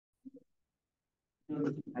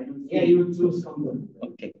I don't yeah, you choose from.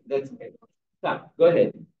 Okay, that's okay. Yeah, go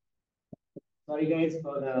ahead. Sorry, guys,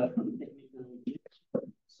 for the technical glitch.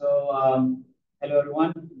 So, hello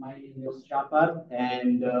everyone. My name is Shapar,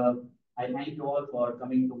 and I thank you all for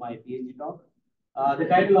coming to my PhD talk. The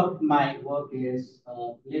title of my work is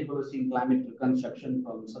Lake Holocene Climate Reconstruction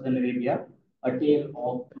from Southern Arabia, a tale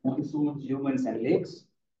of monsoons, humans, and lakes.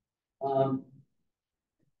 Um,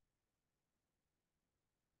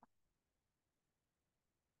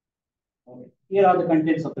 okay. Here are the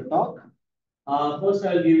contents of the talk. First,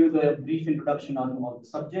 I'll give you the brief introduction on the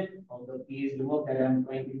subject of the PhD work that I'm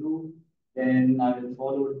trying to do. Then I will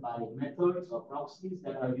follow by methods or proxies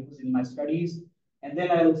that are used in my studies. And then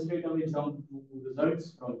I will straight away jump to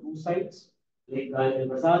results from two sites, Lake Ghal El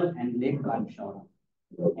Ghazal and Lake Parth Shah.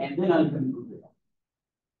 And then I'll conclude with that.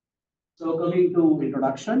 So coming to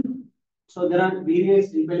introduction. So there are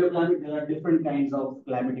various in paleoclimate, there are different kinds of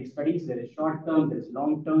climatic studies. There is short term, there is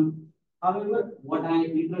long term. However, what I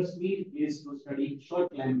interest me is to study short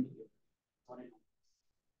climatic events.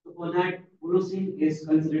 So for that, Holocene is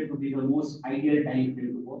considered to be the most ideal time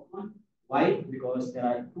frame to work on. Why? Because there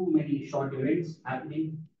are too many short events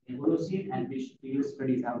happening in Holocene and which previous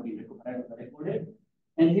studies have been recorded.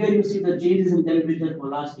 And here you see the changes in temperature for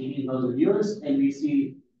last 18,000 years, and we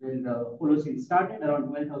see when the Holocene started around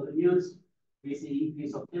 12,000 years, we see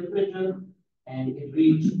increase of temperature, and it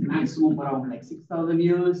reached maximum around like 6,000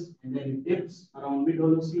 years, and then it dips around mid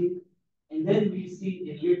Holocene, and then we see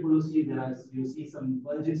in late Holocene, there are you see some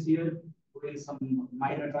bulges here, doing some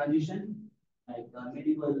minor transition, like the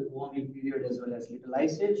medieval warming period as well as little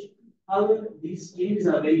ice age. However, these changes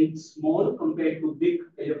are very small compared to big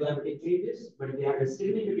paleoclimatic changes, but they have a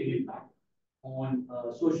significant impact on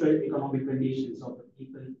social economic conditions of the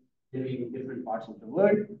people living in different parts of the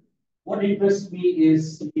world. What interests me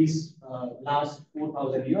is these last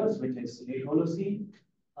 4,000 years, which is late Holocene.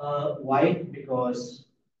 Why? Because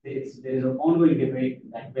there is an ongoing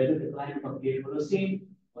debate that whether the climate of late Holocene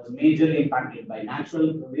was majorly impacted by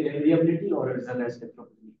natural variability or as well as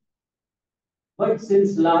anthropogenic. But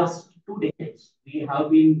since last 2 decades, we have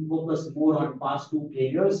been focused more on past two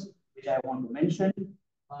periods, which I want to mention.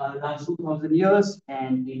 Last 2,000 years,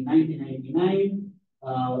 and in 1999,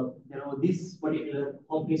 this particular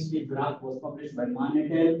hockey stick graph was published by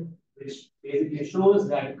Manetel, which basically shows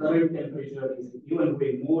that current temperature is even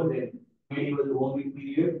way more than medieval warming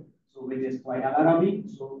period, so which is quite alarming.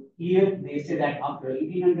 So here they say that after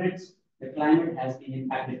 1800s, the climate has been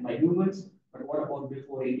impacted by humans, but what about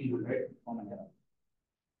before 1800 common era?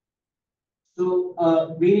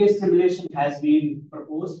 So various simulation has been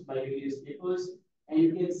proposed by various papers, and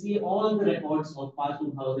you can see all the records of past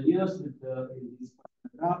 2,000 years with in this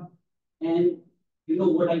graph. And you know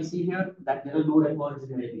what I see here? That there are no records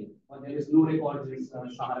in Arabia, or there is no records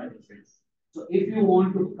in Sahara Desert. So if you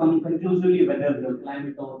want to come conclusively whether the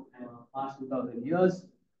climate of past 2,000 years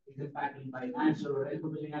is impacted by natural or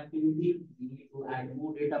anthropogenic activity, we need to add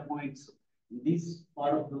more data points in this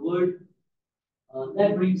part of the world.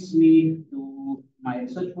 That brings me to my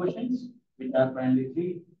research questions, which are primarily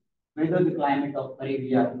three. Whether the climate of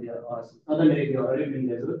Arabia or Southern Arabia or Arabian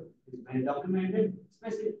Desert is well documented,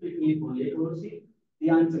 specifically for Lake Holocene. The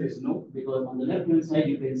answer is no, because on the left-hand side,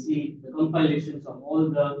 you can see the compilations of all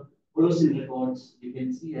the Holocene records. You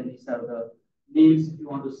can see, and these are the names if you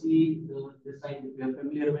want to see the site that we are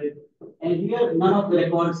familiar with. And here, none of the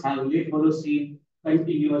records have Lake Holocene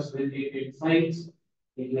continuous validated sites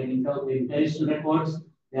like in terms of international records.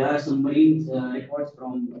 There are some marine records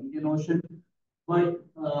from the Indian Ocean, but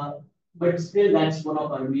but still that's one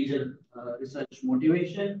of our major research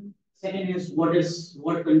motivation. Second is what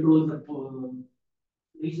controls the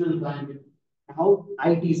regional climate, how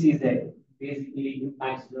ITCZ basically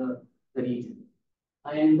impacts the region.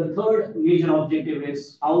 And the third major objective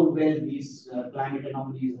is how well these climate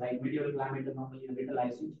anomalies like medieval climate anomaly and little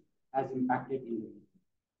ice age has impacted in the region.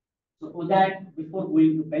 So for that, before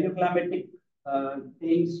going to paleoclimatic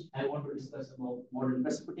things, I want to discuss about modern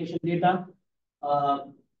precipitation data. Uh,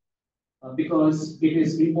 because it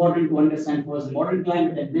is important to understand first modern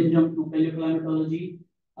climate and then jump to paleoclimatology.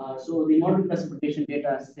 So the modern precipitation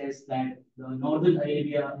data says that the northern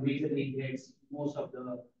Arabia majorly gets most of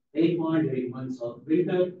the rainfall during months of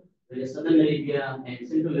winter, whereas southern Arabia and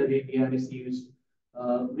central Arabia receives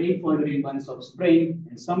rainfall during months of spring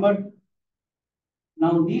and summer.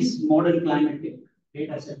 Now, this modern climatic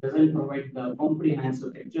data set doesn't provide the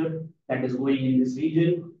comprehensive picture that is going in this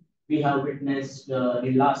region. We have witnessed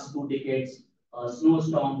in last 2 decades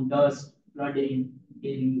snowstorm, dust, flooding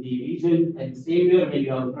in the region, and same year when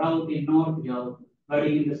you have drought in north, you have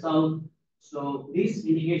flooding in the south. So this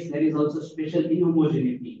indicates there is also special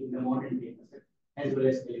inhomogeneity in the modern data set. as well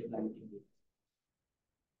as teleclimatic data.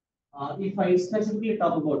 If I specifically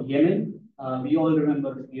talk about Yemen, we all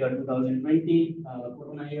remember the year 2020,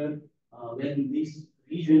 Corona year, when this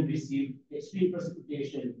region received extreme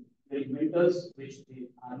precipitation during winters, which they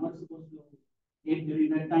are not supposed to get during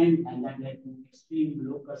that time, and that led to extreme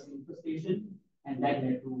locust infestation, and that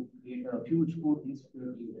led to create a huge food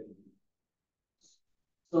insecurity in the region.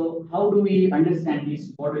 So how do we understand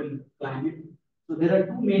this modern climate? So there are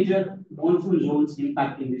two major monsoon zones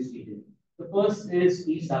impacting this region. The first is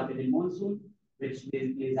East African monsoon, which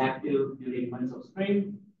is active during months of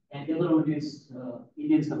spring, and the other one is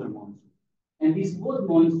Indian summer monsoon. And these both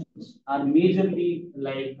monsoons are majorly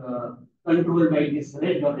controlled by this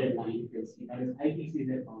red dotted line. You can see that is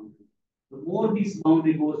IPCZ boundary. The more this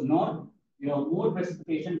boundary goes north, you have more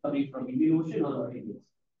precipitation coming from Indian Ocean or Arctic.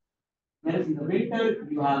 Whereas in the winter,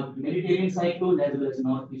 you have Mediterranean cyclone as well as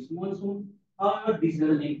northeast monsoon. However, this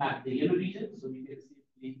doesn't impact the Yemen region, so we can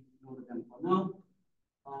safely ignore them for now.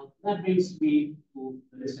 That brings me to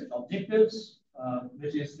the listed objectives,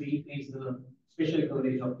 which is to increase the spatial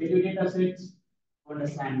coverage of video data sets, to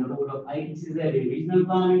understand the role of IPCZ in regional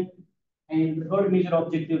planning, and the third major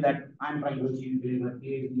objective that I'm trying to achieve during my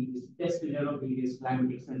PhD is test and develop various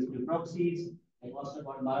climatic sensitive proxies, like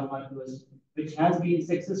Ostercott biomarkers, which has been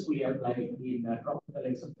successfully applied in tropical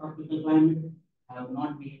and subtropical climate, have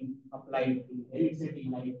not been applied in any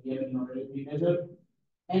setting like Yemen or Arabian Desert,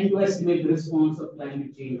 and to estimate the response of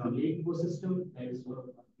climate change on lake ecosystem. That is one of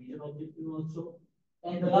the major objectives also.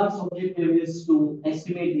 And the last objective is to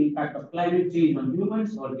estimate the impact of climate change on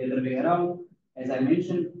humans or the other way around. As I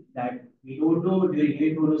mentioned, that we don't know during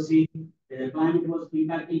late Holocene whether climate was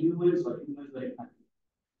impacting humans or humans were impacting.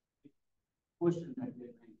 Question that we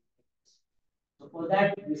are trying to fix. So for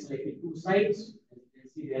that, we selected two sites. As you can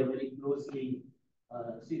see, they are very closely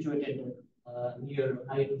situated near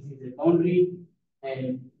IPCZ boundary.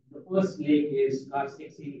 And the first lake is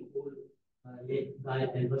Karstik Old Lake Gai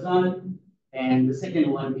and Bazal, and the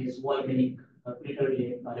second one is volcanic crater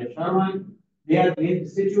lake Parth Shah. They are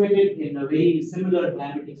situated in a very similar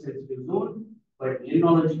climatic sensitive zone, but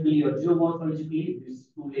limnologically or geomorphologically, these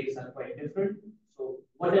two lakes are quite different. So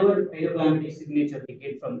whatever paleoclimatic signature we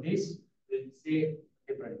get from this will say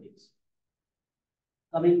different things.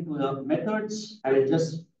 Coming to the methods, I will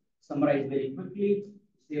just summarize very quickly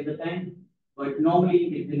to save the time. But normally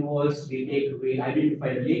it involves we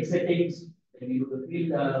identify the lake settings, then we do the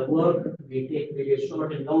field work, we take various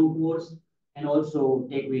short and long cores, and also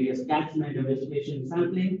take various catchment and vegetation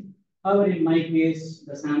sampling. However, in my case,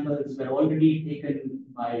 the samples were already taken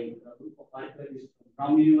by a group of archaeologists from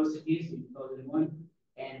Brown universities in 2001,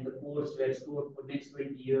 and the cores were stored for next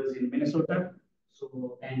 20 years in Minnesota.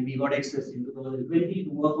 So, and we got access in 2020 to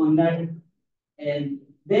work on that. And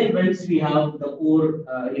then once we have the core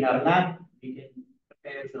in our lab, we can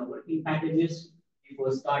prepare the working packages. We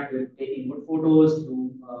first start with taking good photos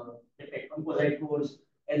to detect composite cores,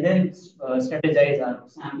 and then strategize our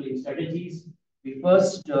sampling strategies. We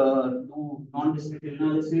first do non-descriptive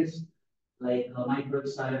analysis like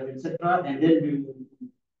microxylem, etc., and then we move to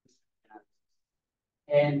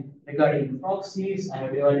and regarding the proxies, I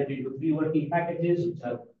have divided into three working packages, which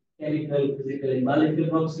are chemical, physical, and biological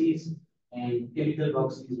proxies. And chemical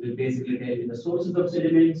proxies will basically tell you the sources of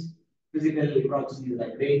sediments. Physical proxies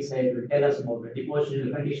like rain site will tell us about the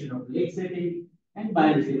depositional condition of the lake setting. And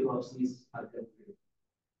biological proxies are calculated,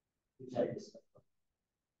 which I discussed.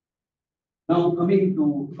 Now coming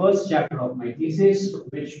to first chapter of my thesis,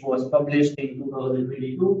 which was published in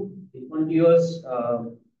 2022, in 20 years,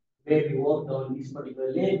 where we worked on this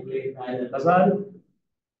particular lake, Lake Al Khazal.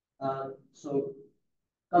 So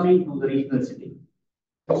coming to the regional setting.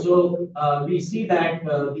 So we see that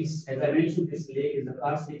this, as I mentioned, this lake is a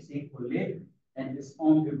karstic sinkhole lake, and this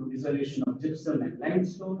formed due to dissolution of gypsum and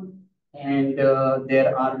limestone. And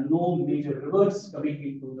there are no major rivers coming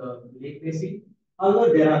into the lake basin.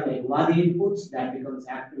 However, there are like wadi inputs that becomes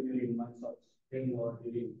active during months of spring or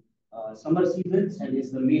during summer seasons, and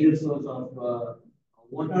is the major source of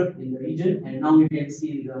water in the region. And now you can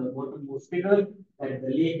see in the bottommost figure that the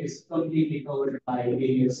lake is completely covered by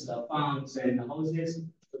various farms and houses.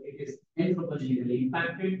 So it is anthropogenically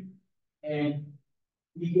impacted. And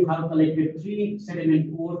we have collected 3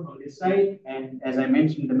 sediment core from this site. And as I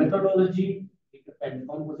mentioned, the methodology, we prepared the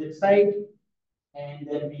composite site. And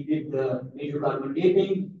then we did the radiocarbon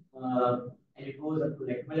dating. And it goes up to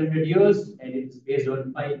like 1,200 years. And it's based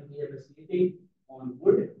on 5 EMS dating on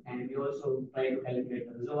wood. And we also try to calculate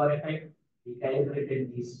the reservoir effect. We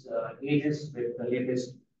calibrated these ages with the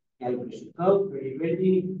latest calibration curve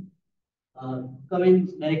 2020. Coming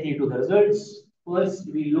directly to the results,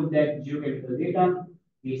 first we looked at geochemical data.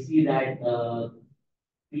 We see that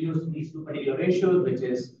We use these two particular ratios, which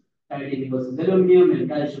is titanium versus aluminum and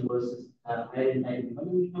calcium versus iron, titanium,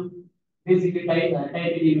 aluminum. Basically,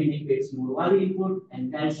 titanium indicates more Wadi input,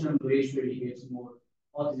 and calcium ratio indicates more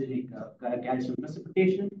oxygenic calcium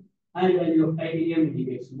precipitation. High value of titanium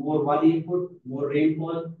indicates more Wadi input, more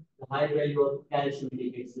rainfall. The high value of calcium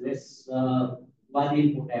indicates less Wadi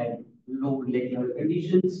input and low lake level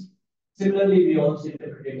conditions. Similarly, we also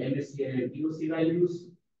interpreted MSC and DOC values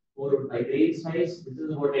followed by grain size. This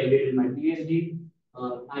is what I did in my PhD.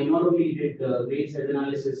 I not only did grain size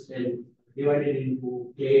analysis and divided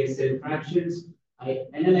into clay cell fractions, I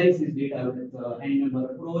analyzed this data with n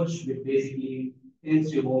number approach, which basically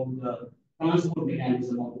tells you about the transport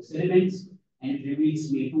mechanism of the sediments, and it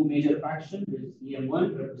reveals me two major fractions, which is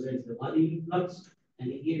EM1 represents the Wadi influx,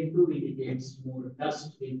 and the EM2 indicates more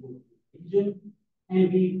dust into the region.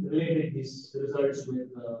 And we related these results with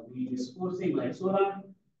various forcing like solar,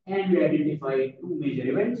 and we identified two major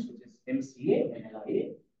events, which is MCA and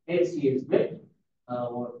LIA. MCA is wet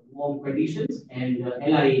or warm conditions, and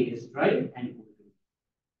LIA is dry and cool.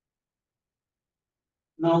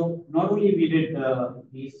 Now, not only we did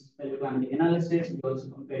these paleoclimatic analysis, we also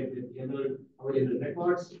compared with the other available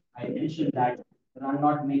records. I mentioned that there are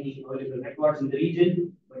not many available records in the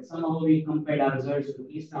region, but somehow we compared our results to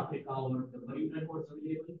East Africa or the marine records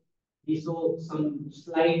available. We saw some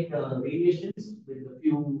slight variations with a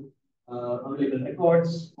few available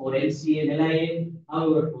records for LCA and LIA.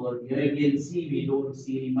 However, for the Arabian Sea, we don't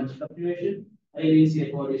see much fluctuation. Arabian Sea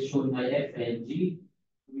record is shown by F and G.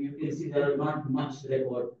 You can see there are not much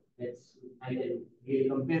record that's I can really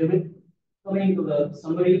compare with. Coming to the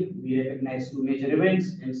summary, we recognize two major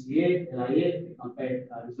events, MCA, LIA. We compared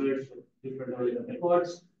results with different available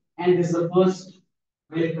records. And this is the first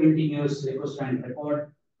very continuous reconstruction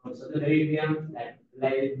record from Southern Arabia that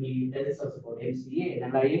reliably tells us about MCA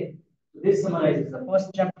and LIA. So this summarizes the first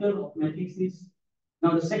chapter of my thesis.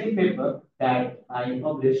 Now, the second paper that I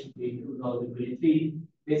published in 2023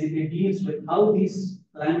 basically deals with how these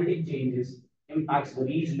climatic changes impacts the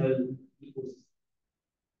regional ecosystem.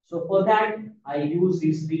 So for that, I use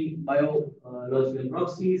these three biological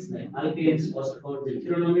proxies like alkanes, phosphorates, and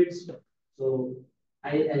chironomids. So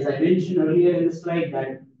as I mentioned earlier in the slide,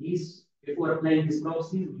 that these before applying these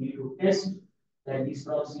proxies, we need to test that these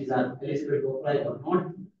proxies are eligible to apply or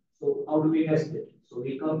not. So how do we test it? So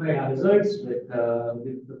we compare our results with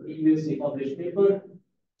the previously published paper.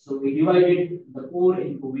 So we divided the core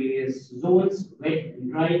into various zones, wet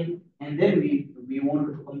and dry, and then we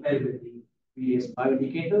wanted to compare with the various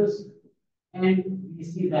bioindicators. And we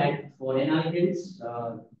see that for analytics,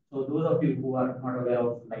 so those of you who are not aware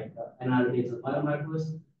of like analytics or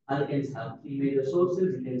biomarkers, alkanes have three major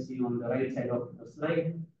sources. You can see on the right side of the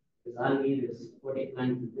slide. There's algae, there's aquatic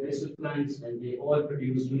plants, and terrestrial plants, and they all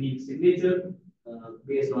produce unique signature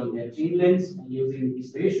based on their chain lengths. And using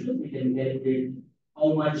these ratios, we can calculate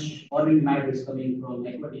how much organic matter is coming from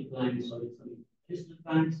aquatic plants or it's coming from terrestrial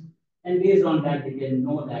plants. And based on that, we can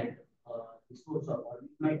know that the source of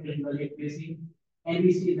organic matter in the lake basin. And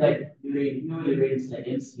we see that during new events like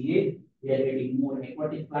MCA, we are getting more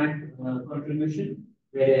aquatic plant contribution,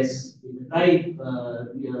 whereas in the dry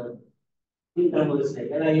intervals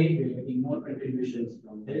like LIA, we are getting more contributions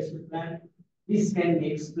from terrestrial plant. This can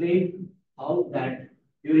be explained how that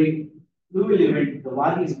during fluvial event, the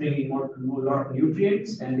Wadi is bringing more lot of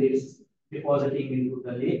nutrients and it is depositing into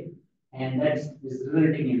the lake, and that is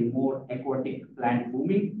resulting in more aquatic plant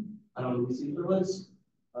booming around these intervals.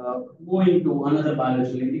 Moving to another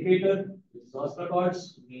biological indicator, which is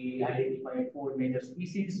ostracods, we identified four major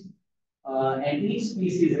species, and each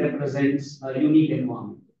species represents a unique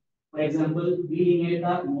environment. For example, Bleeding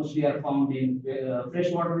mostly are found in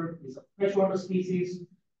freshwater. It's a freshwater species,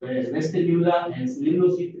 whereas Western Eula and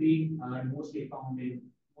Limnoc3 are mostly found in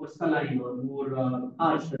more saline or more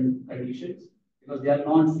harsh conditions because they are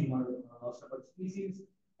non-steamer ostropod species.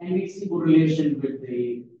 And we see correlation with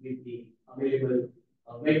the available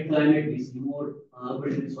wet climate. We see more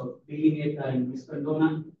versions of Bleeding in Western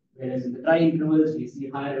Dona, whereas in the dry intervals, we see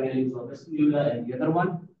higher values of Western Eula and the other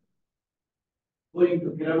one. Going to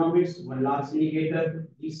chironomids, one last indicator.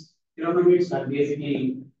 These chironomids are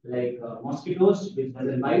basically like mosquitoes, which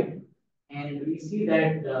doesn't bite, and we see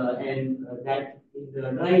that that in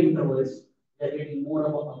the dry intervals, they're getting more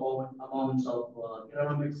amounts of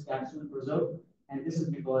chironomids capsule preserved, and this is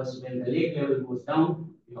because when the lake level goes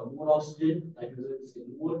down, you have more oxygen that results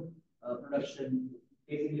in more production.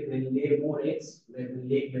 Basically, they lay more eggs when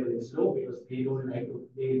the lake level is low because they don't like to.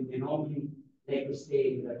 They normally like to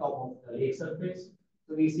stay in the top of the lake surface.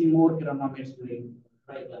 So we see more chironomids during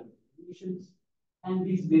dry climate conditions. And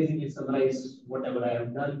these basically summarize whatever I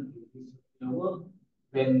have done in this particular work.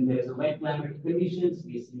 when there is a wet climatic conditions,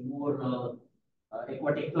 we see more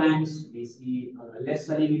aquatic plants, we see less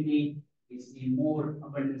salinity, we see more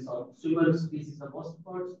abundance of swimmer species of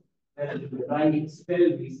osteropods, whereas in the dry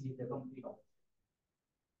spell, we see the complete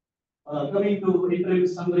opposite. Coming to interim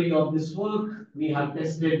summary of this work, we have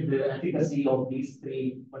tested the efficacy of these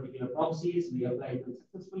three particular proxies. We applied them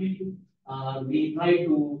successfully. We try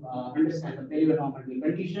to understand the paleoenvironmental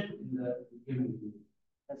condition in the given group.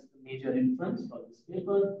 That's the major inference for this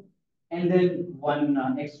paper. And then one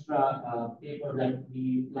extra paper that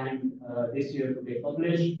we planned this year to be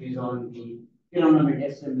published is on the environment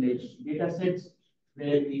assemblage data sets,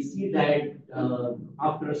 where we see that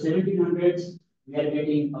after 1700s, we are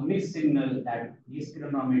getting a mixed signal that these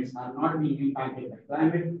environments are not being impacted by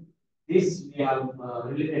climate. This we have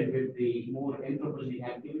related with the more anthropogenic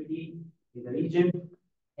activity in the region.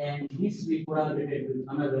 And this we correlated with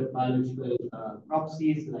another biological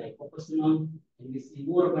proxies like Holocene, and we see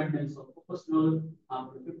more abundance of Holocene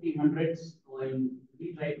after 1500s. When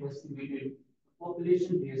we try to estimate the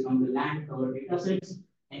population based on the land cover data sets,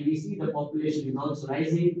 and we see the population is also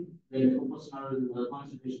rising when the Holocene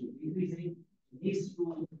concentration is increasing. These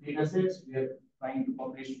two data sets we are trying to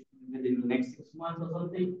publish within the next 6 months or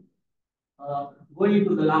something. Going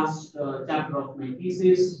to the last chapter of my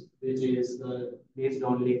thesis, which is based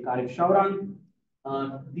on Lake Karib Shauran.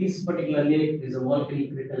 This particular lake is a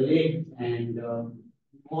volcanic crater lake, and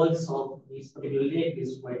walls of this particular lake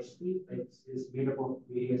is quite steep. It's made up of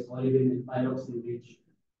various olivine and pyroxene rich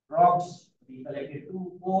rocks. We collected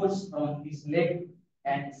 2 cores from this lake,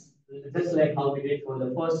 and just like how we did for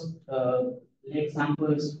the first lake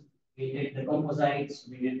samples, we did the composites,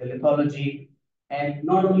 we did the lithology, and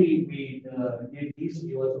not only we did this,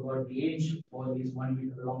 we also got the age for this 1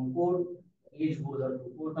 meter long core. The age goes up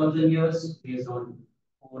to 4,000 years based on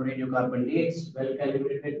 4 radiocarbon dates, well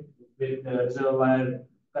calibrated with reservoir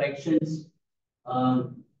corrections.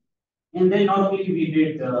 And then not only we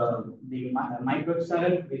did the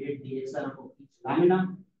microXRF, we did the XRF of each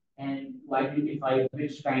lamina, and to identify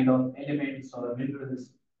which kind of elements or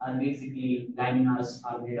minerals are basically laminas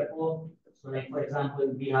are made up of. So, like for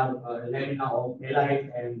example, we have lamina of halite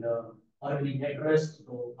and organic heterous.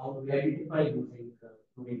 So, how do we identify using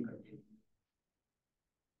fluorine content?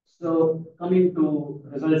 So, coming to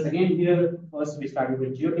results again here, first we started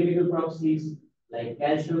with geochemical proxies like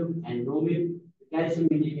calcium and bromine. Calcium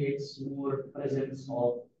indicates more presence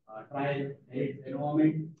of trial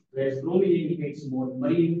environment, whereas bromine indicates more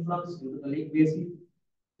marine influx into the lake basin.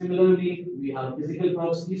 Similarly, we have physical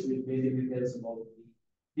proxies, which basically tells about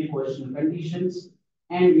the depositional conditions,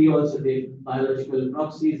 and we also did biological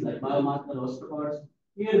proxies like biomarker osteropods.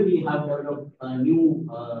 Here we have developed new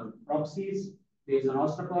proxies based on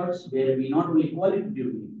osteropods, where we not only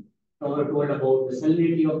qualitatively told about the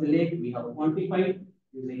salinity of the lake, we have quantified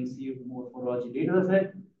using sea morphology data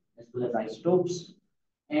set as well as isotopes.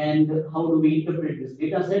 And how do we interpret these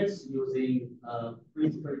data sets using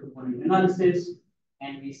principal component analysis?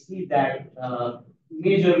 And we see that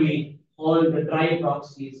majorly all the dry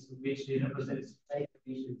proxies which they represent dry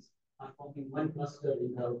conditions are forming one cluster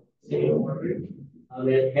in the same order,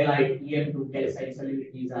 where halite EM2 calcite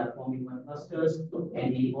salinities are forming one clusters,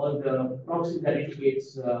 and all the proxies that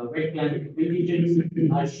indicates wet climatic conditions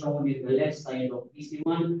are shown in the left side of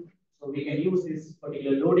PC1. So we can use this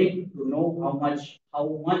particular loading to know how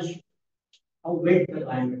wet the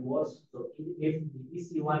climate was. So if the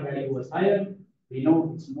EC1 value was higher, we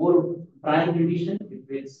know it's more dry condition. If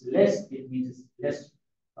it's less, it means it's less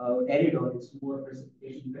arid or it's more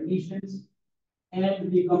precipitation conditions.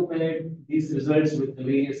 And we compared these results with the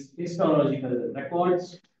various historical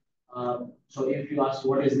records. So if you ask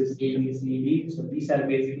what is this A, B, C, D, so these are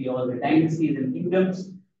basically all the dynasties and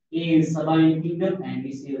kingdoms. A is Sabaean kingdom, and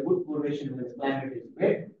we see a good correlation when the climate is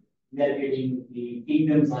wet. We are getting the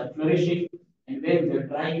kingdoms are flourishing, and when the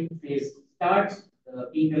dry phase starts, the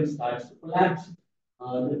kingdom starts to collapse.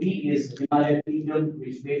 The B is Himalayan kingdom,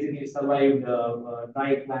 which basically survived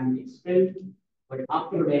dry climatic spell. But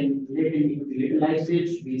after when later into the Little Ice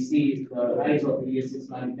Age, we see the rise of the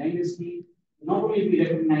Islamic dynasty. Not only we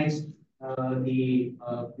recognize the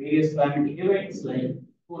various climatic events like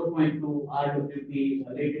 4.2 RWP,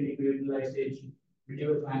 latent into Little Ice Age,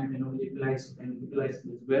 medieval climate and utilized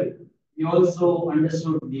as well. We also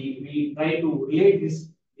understood we try to relate this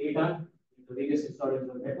data with the various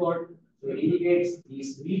historical record. So it indicates this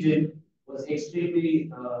region was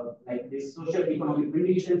extremely like this social economic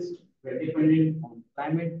conditions were dependent on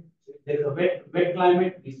climate. So if there is a wet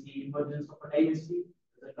climate, we see emergence of a dynasty.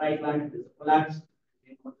 If there's a dry climate, there's a collapse.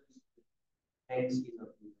 Dynasties of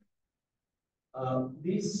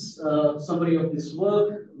This summary of this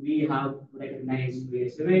work, we have recognized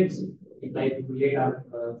various events. It like to relate our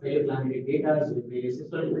failure climatic data with various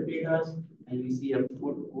historical data, and we see a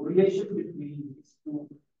good correlation between these two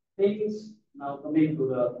things. Now, coming to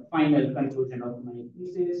the final conclusion of my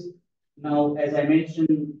thesis. Now, as I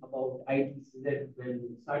mentioned about ITCZ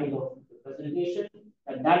when starting off the presentation,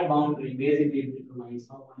 that boundary basically determines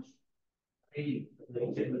how much rain the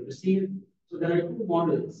region will receive. So there are two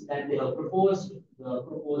models that they have proposed. The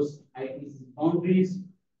proposed ITC boundaries,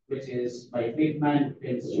 which is by Friedman,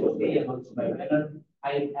 Prince Shorty, and also by Renner.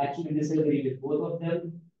 I actually disagree with both of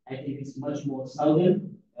them. I think it's much more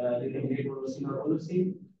southern, in the Great Holocene or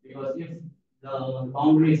Holocene, because if the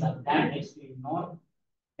boundaries are that extreme north,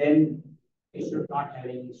 then it should not have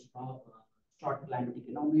any strong, short climatic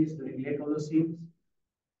anomalies during late Holocene.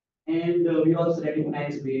 And we also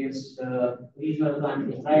recognize various regional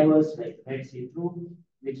climatic drivers like Red Sea trough,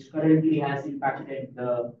 which currently has impacted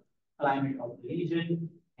the climate of the region,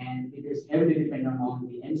 and it is heavily dependent on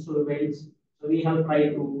the ENSO events. So we have tried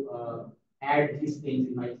to add these things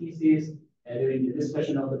in my thesis during the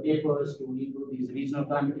discussion of the papers to include these regional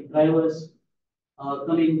climatic drivers.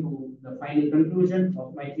 Coming to the final conclusion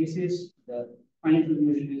of my thesis, the final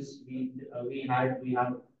conclusion is we have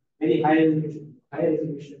very high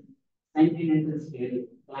resolution continental scale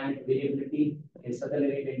climate variability in southern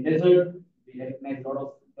Arabian desert. We recognize a lot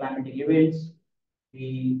of climatic events.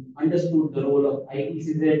 We understood the role of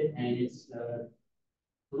ITCZ and its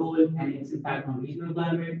role and its impact on regional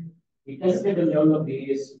climate. We tested the level of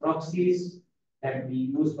various proxies that we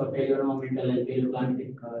use for paleoenvironmental and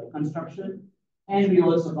paleoclimatic reconstruction. And we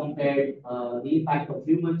also compared the impact of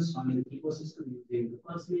humans on the ecosystem using the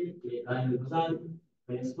first name, Bazar,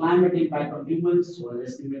 whereas climate impact on humans was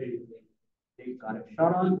estimated using the Parth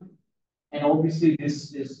Shah. And obviously,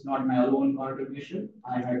 this is not my alone contribution.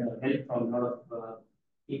 I had help from a lot of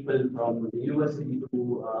people from the university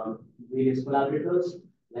to various collaborators.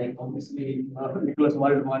 Like obviously, Nicholas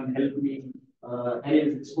Waldman helped me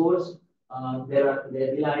analyze this course.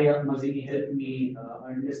 The Ilaria Mazini helped me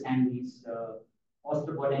understand these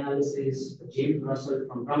osteopod analysis. James Russell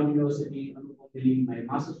from Brown University, Anupam Dilli, my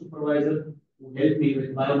master supervisor, who helped me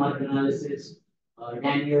with biomarker analysis.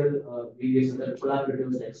 Daniel, various other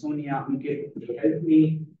collaborators like Sonia, Ankit, they helped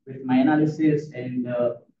me with my analysis and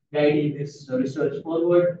guiding this research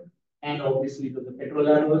forward. And obviously to the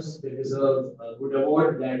petroleros, they deserve a good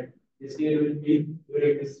award that is here with me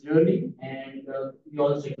during this journey. And we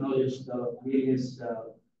also acknowledge the various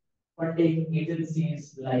funding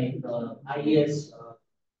agencies like the IES,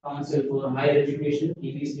 Council for Higher Education,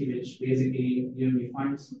 EBC, which basically give me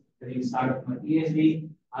funds during the start of my PhD,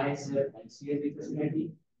 ISF and CSD facility.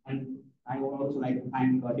 And I would also like to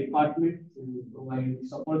thank our department to provide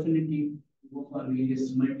this opportunity to work on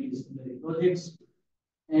various multidisciplinary projects.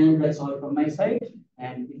 And that's all from my side.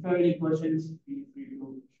 And if you have any questions, feel free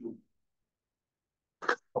to shoot.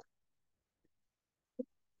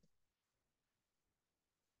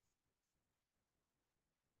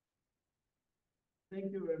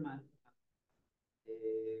 Thank you very much.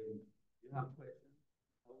 You have questions?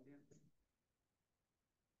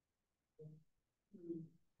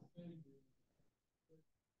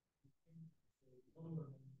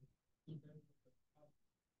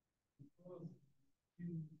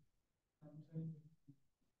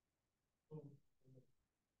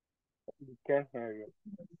 We can hear you.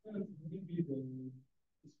 Maybe the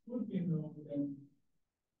scrutiny of them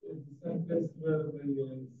is the sentence where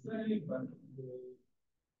they say, but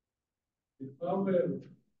the power in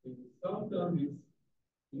the southern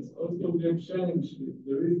is also being changed.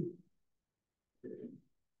 There is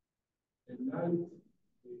a light,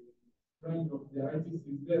 the strength of the ITC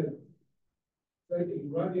there. It's like a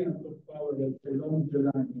gradient of power that along the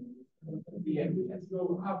line. Let's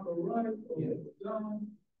go up or right or down.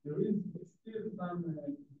 There is still some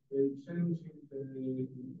change in the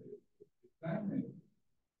climate,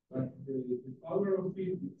 but the power of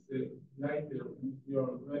it is lighter. If you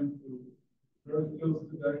are going to very close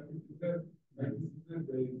to the ITCZ,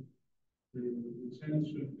 the change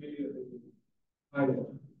should be higher.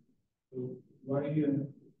 So why you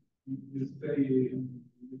say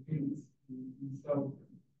you think in south?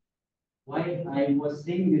 Why I was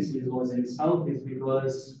saying this was in south is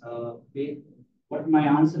because what my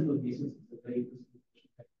answer to this is a very good question.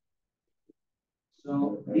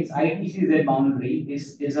 So this ITCZ boundary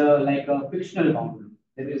is a like a fictional boundary.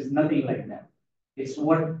 There is nothing like that. It's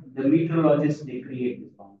what the meteorologists they create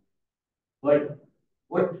this boundary. But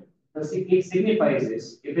what it signifies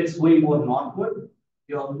is if it's going more northward,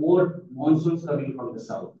 you have more monsoons coming from the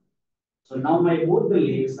south. So now my both the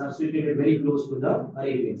lakes are situated very close to the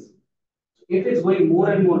Arabian Sea. if it's going more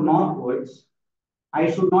and more northwards,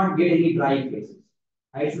 I should not get any dry places.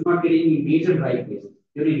 I should not get any major dry places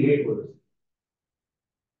during late erosion.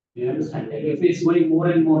 You understand? Like if it's going more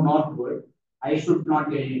and more northward, I should not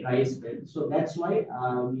get any dry spell. So that's why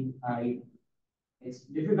it's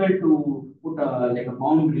difficult to put like a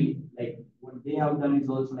boundary. Like what they have done is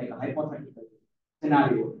also like a hypothetical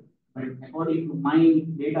scenario. But according to my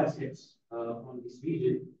data sets from this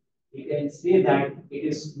region, we can say that it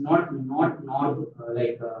is not north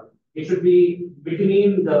it should be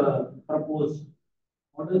between the proposed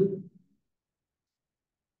model.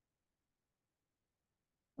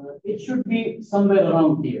 It should be somewhere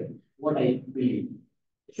around here. What I believe,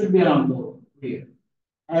 it should be around here,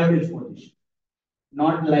 average position.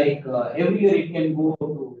 Not like every year it can come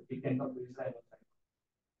to Israel.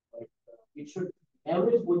 But it should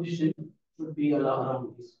average position should be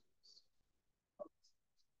around this.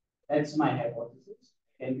 That's my hypothesis.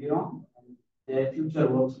 Can be wrong, and the future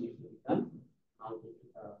works need to be done.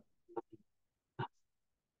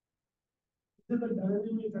 This is a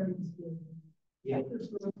dynamic time scale. Yeah,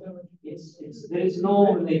 it's there is no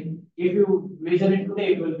like if you measure it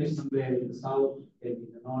today, it will be somewhere in the south, maybe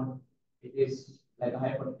in the north. It is like a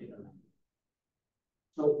hypothetical number.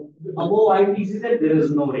 So above IPCZ, there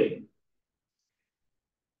is no rain.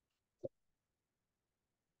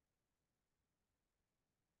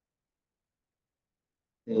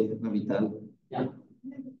 Vital. Yeah. I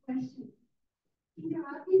have a question. In your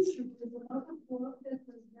history, there's a lot of work that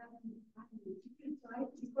was done in the family. You can try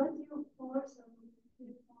because you force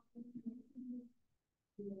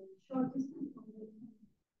short distance from the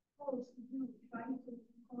coast, you try to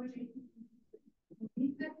coordinate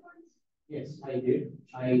these efforts. Yes, I did.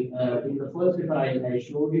 In the first paper, I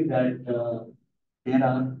showed you that there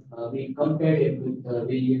are we compared it with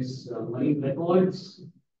various marine records.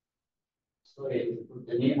 So I put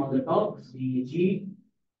the name on the top. C, G,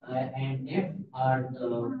 and F are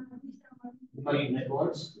the marine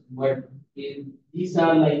records, but these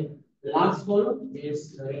are like the last column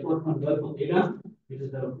is the record from Gulf of Aden, which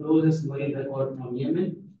is the closest marine record from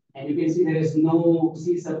Yemen, and you can see there is no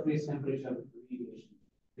sea surface temperature deviation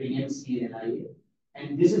between MC and LIA.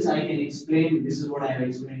 And this is I can explain. This is what I have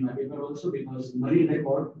explained in my paper also because marine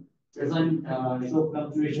record doesn't show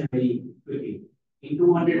fluctuation very quickly. In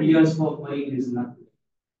 200 years for marine is nothing.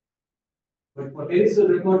 But for terrestrial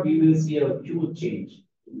record, we will see a huge change.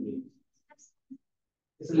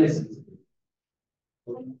 It's less sensitive.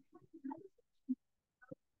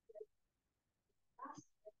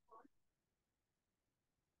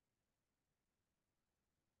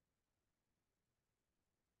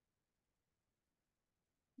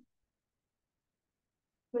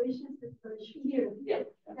 Questions that were here. Yeah.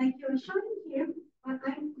 Like you're showing here, but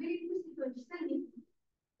I'm very interested to understand it.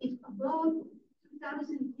 If about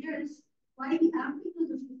 2,000 years, why the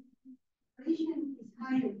amplitude of vibration is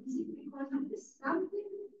higher? Is it because of the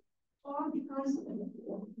sampling or because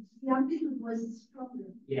the amplitude was stronger?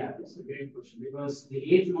 Yeah, that's a great question because the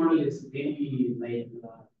age model is really like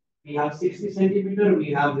we have 60 centimeter,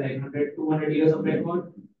 we have like 100, 200 years of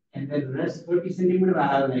record, and then the rest 30 centimeter, I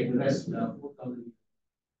have like the rest 4,000 years.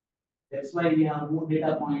 That's why we have more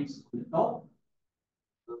data points on the top.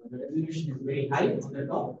 The resolution is very high on the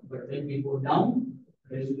top, but when we go down,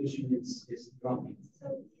 the resolution is dropping.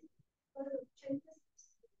 So, changes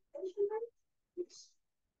vibration rate?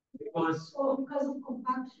 Because Or because of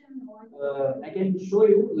compaction or I can show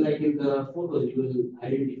you, like in the photos, you will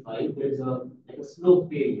identify there is a like a slope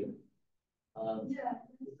failure. yeah.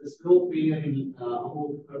 The slope failure in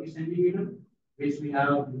above 30 centimeter, which we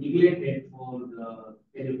have neglected for the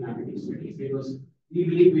paleoclimatic studies because we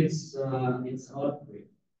believe it's earthquake,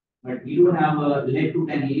 but we don't have a lead to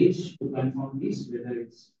 10 age to confirm this whether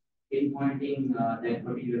it's pinpointing that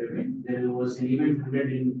particular event. There was an event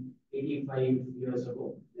 185 years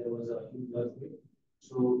ago. There was a huge earthquake.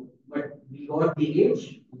 So, but we got the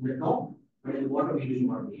age on the top, but in the bottom we didn't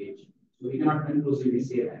got the age. So we cannot conclusively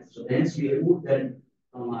say that. So hence we removed that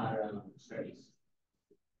from our studies.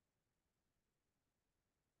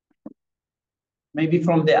 Maybe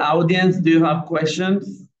from the audience, do you have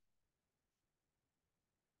questions?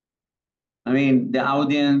 I mean, the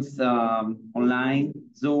audience online,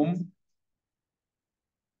 Zoom.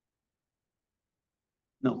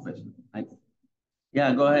 No question.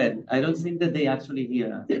 Yeah, go ahead. I don't think that they actually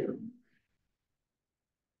hear us.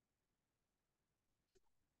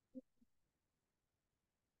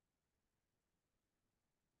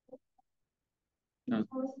 No,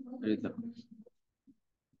 there is a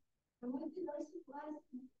I want to also was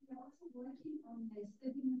we're also working on the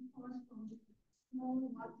sediment force from small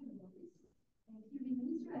water bodies here in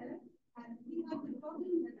Israel, and we have the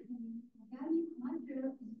problem that in Ghana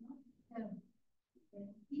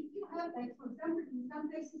that, like for example, in some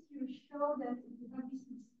places you show that you have these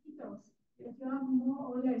mosquitoes, that you have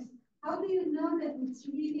more or less. How do you know that it's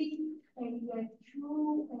really a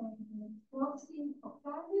true proxy for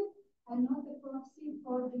climate and not a proxy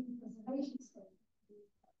for the preservation state?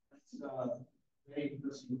 That's a very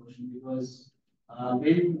interesting question because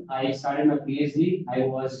when I started my PhD, I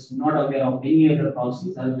was not aware of any other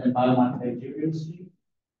proxies other than biomarker and geochemistry.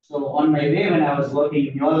 So on my way, when I was working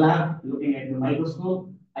in your lab, looking at the microscope,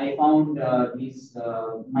 I found these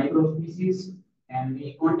microspecies, and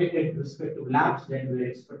we contacted respective labs that were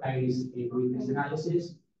expertise in doing this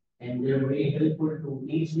analysis, and they were very helpful to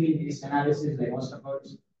teach me this analysis, like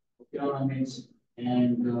osteopods, pyramids,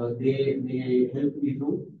 and they helped me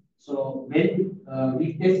through. So when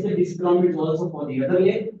we tested these pyramids also for the other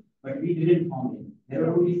leg, but we didn't find it. There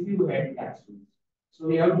were only few head capsules. So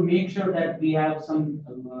we have to make sure that we have some,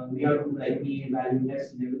 we have to like the value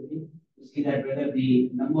tests and everything to see that whether the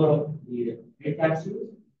number of the head capsules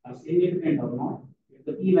are significant or not. If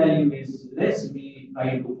the p value is less, we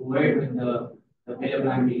try to avoid with the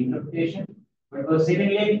Paleoblanc interpretation. But for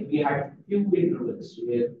second leg, we had few intervals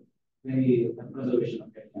with very preservation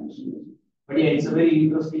of head capsules. But yeah, it's a very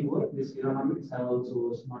interesting work. This economics, I also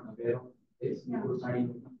was not aware of this before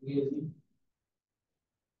starting PhD.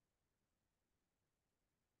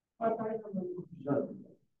 I have a question.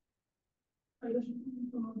 I just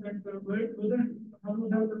want to know that whether how we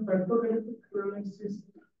have the petrographic analysis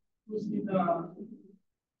to see the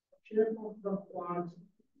shape of the quartz,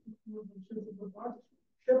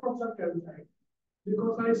 shape of the calcite.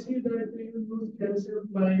 Because I see that they use calcium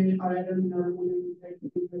by iron aluminum as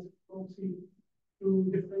proxy to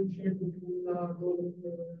differentiate between the gold and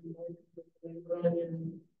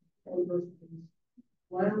and all those things.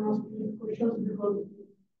 Why I'm asking these questions because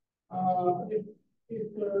if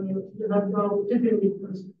you have now living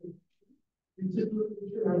interest, which should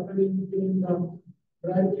happen in the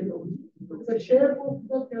bracket of the shape of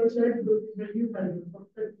the calcite will be very valuable for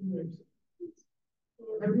 30 years. So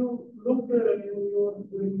have you looked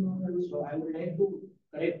So I would like to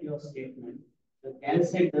correct your statement. The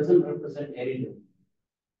calcite doesn't represent iridium.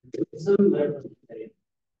 Gypsum represents iridium.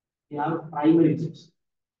 They are primary gypsum.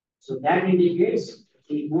 So that indicates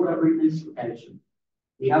the more abundance of calcium.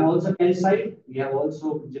 We have also calcite, we have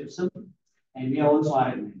also gypsum, and we have also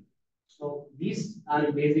iron. So these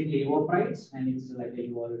are basically evaporites, and it's like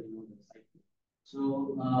you already know the cycle.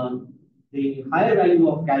 So the higher value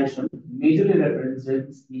of calcium majorly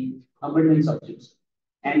represents the abundance of gypsum.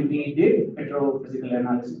 And we did petrophysical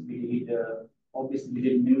analysis. We did obviously we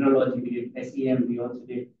did mineralogy, we did SEM, we also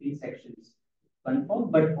did 3 sections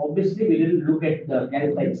confirmed, but obviously we didn't look at the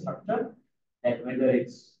calcite structure, that whether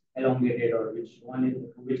it's elongated or which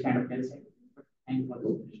kind of calcite. Thank you for the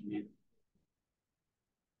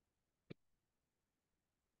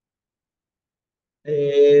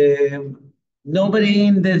question. Nobody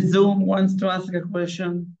in the Zoom wants to ask a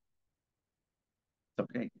question? It's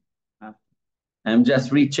okay. I'm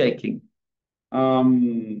just rechecking.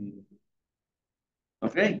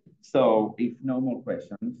 Okay, so if no more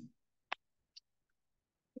questions.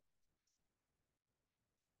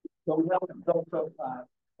 So welcome, Dr. Parth.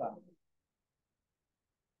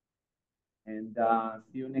 And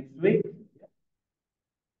see you next week.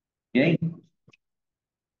 Okay.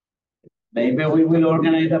 Maybe we will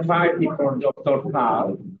organize a party for Dr.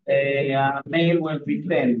 Parth. A mail will be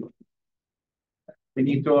sent. We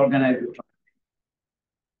need to organize it.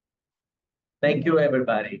 Thank you,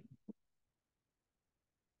 everybody.